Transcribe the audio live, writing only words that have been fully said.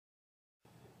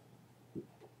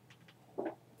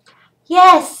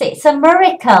Yes, it's a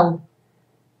miracle.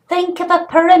 Think of a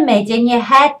pyramid in your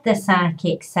head, the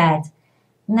psychic said.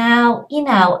 Now,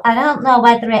 I don't know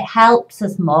whether it helps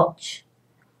as much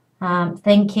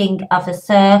thinking of a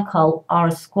circle or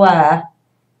a square,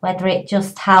 whether it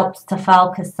just helps to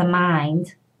focus the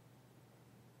mind.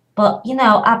 But,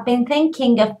 I've been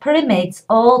thinking of pyramids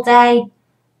all day,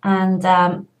 and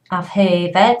I've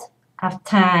hoovered, I've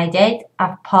tidied,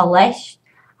 I've polished,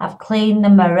 I've cleaned the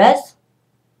mirrors,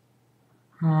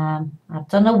 I've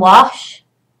done a wash.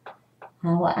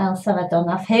 What else have I done?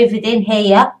 I've hoovered in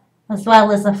here as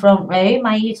well as the front room.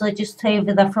 I usually just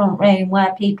hoover the front room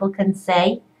where people can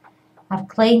see. I've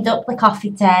cleaned up the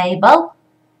coffee table.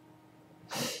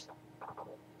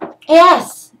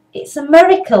 Yes, it's a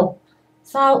miracle.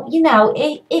 So,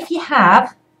 if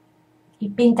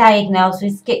you've been diagnosed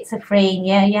with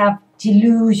schizophrenia, you have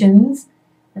delusions,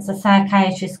 as the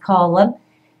psychiatrists call them,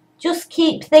 just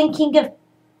keep thinking of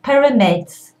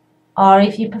pyramids, or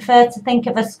if you prefer to think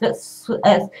of a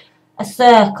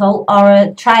circle or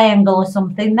a triangle or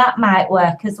something, that might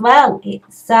work as well.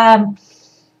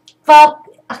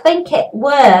 I think it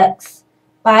works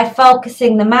by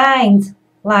focusing the mind,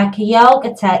 like a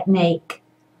yoga technique.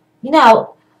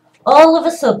 All of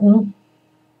a sudden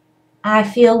I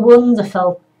feel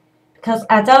wonderful, because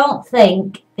I don't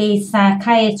think these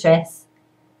psychiatrists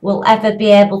will ever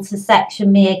be able to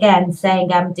section me again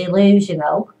saying I'm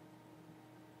delusional.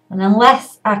 And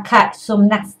unless I catch some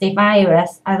nasty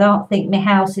virus, I don't think my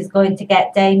house is going to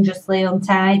get dangerously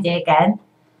untidy again.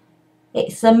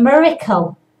 It's a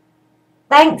miracle.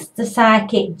 Thanks to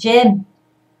Psychic Jim.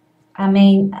 Told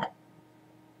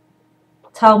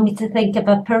me to think of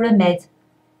a pyramid.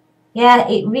 Yeah,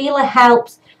 it really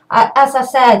helps. As I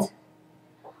said,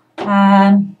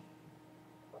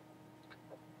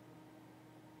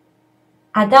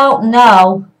 I don't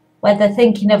know whether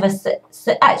thinking of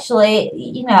actually,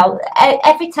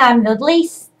 every time the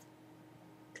least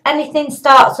anything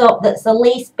starts up that's the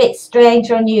least bit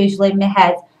strange or unusual in my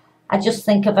head, I just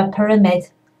think of a pyramid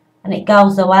and it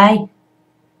goes away.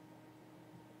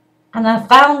 And I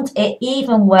found it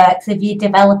even works if you're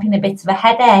developing a bit of a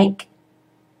headache,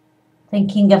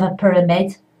 thinking of a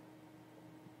pyramid.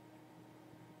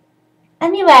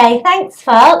 Anyway, thanks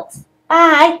folks.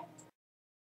 Bye.